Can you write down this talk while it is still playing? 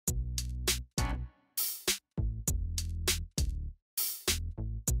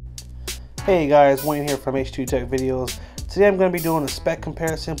Hey guys, Wayne here from H2 Tech Videos. Today I'm going to be doing a spec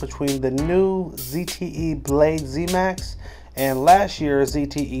comparison between the new ZTE ZMax and last year's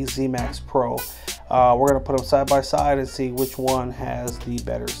ZTE ZMax Pro. We're going to put them side by side and see which one has the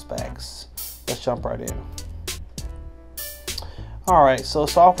better specs. Let's jump right in. Alright, so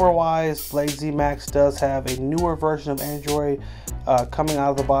software wise, ZMax does have a newer version of Android coming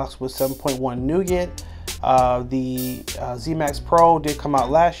out of the box with 7.1 Nougat. The ZMax Pro did come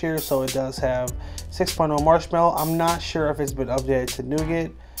out last year, so it does have 6.0 Marshmallow. I'm not sure if it's been updated to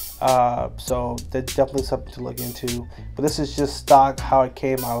Nougat, so that's definitely something to look into. But this is just stock how it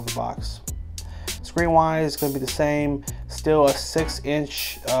came out of the box. Screen wise, it's going to be the same. Still a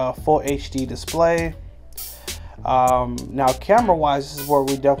 6-inch full HD display. Now camera wise, this is where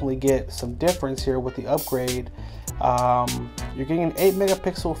we definitely get some difference here with the upgrade. You're getting an 8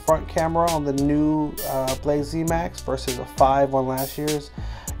 megapixel front camera on the new ZMax versus a 5 on last year's.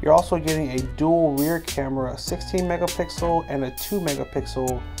 You're also getting a dual rear camera, 16 megapixel and a 2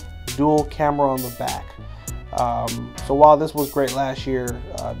 megapixel dual camera on the back. So while this was great last year,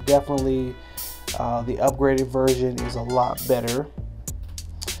 definitely the upgraded version is a lot better.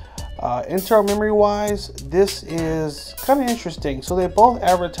 Internal memory wise, this is kind of interesting. So they both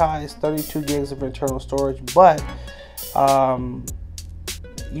advertise 32 gigs of internal storage, but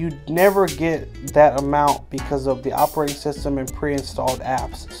you never get that amount because of the operating system and pre-installed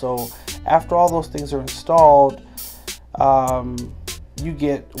apps. So after all those things are installed, you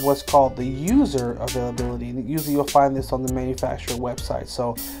get what's called the user availability. Usually you'll find this on the manufacturer website.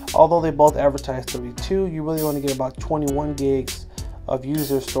 So although they both advertise 32, you really only get about 21 gigs of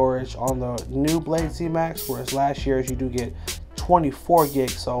user storage on the new ZMax, whereas last year's you do get 24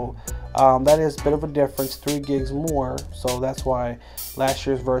 gigs. So that is a bit of a difference, 3 gigs more. So that's why last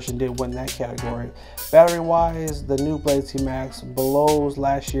year's version did win that category. Battery wise, the new ZMax blows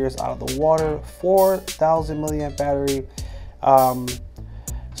last year's out of the water. 4,000 milliamp battery.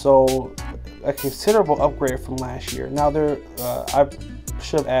 So a considerable upgrade from last year. Now I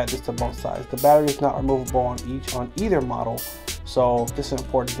should have added this to both sides. The battery is not removable on either model. So this is an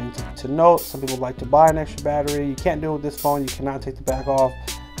important thing to note. Some people like to buy an extra battery. You can't do it with this phone. You cannot take the back off.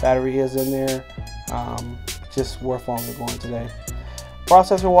 Battery is in there. Just worth on the going today.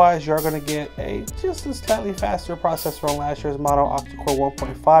 Processor wise, you're going to get just a slightly faster processor on last year's model, octa-core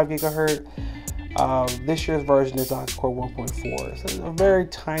 1.5 gigahertz. This year's version is octa-core 1.4. So it's a very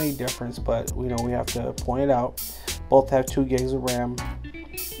tiny difference, but we have to point it out. Both have 2 gigs of RAM.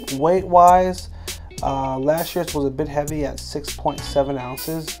 Weight wise, last year's was a bit heavy at 6.7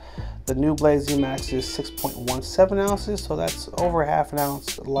 ounces. The new ZMax is 6.17 ounces, so that's over half an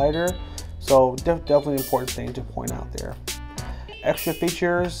ounce lighter. So definitely an important thing to point out there. Extra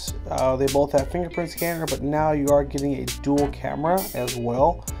features, they both have fingerprint scanner, but now you are getting a dual camera as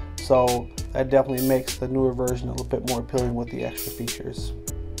well. So that definitely makes the newer version a little bit more appealing with the extra features.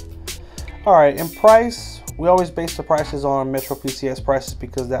 Alright, in price, we always base the prices on Metro PCS prices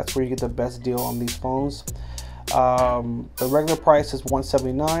because that's where you get the best deal on these phones. The regular price is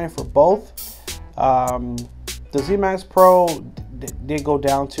 $179 for both. The ZMax Pro did go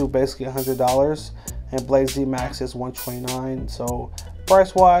down to basically $100, and ZMax is $129. So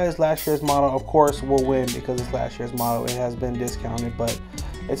price wise, last year's model of course will win because it's last year's model. It has been discounted, but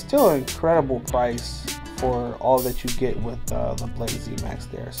it's still an incredible price for all that you get with the ZMax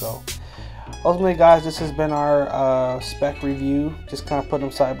there. So ultimately guys, this has been our spec review, just kind of putting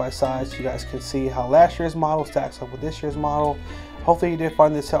them side by side so you guys can see how last year's model stacks up with this year's model. Hopefully you did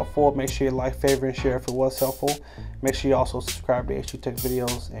find this helpful. Make sure you like, favorite, and share if it was helpful. Make sure you also subscribe to H2 Tech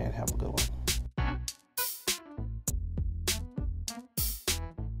Videos, and have a good one.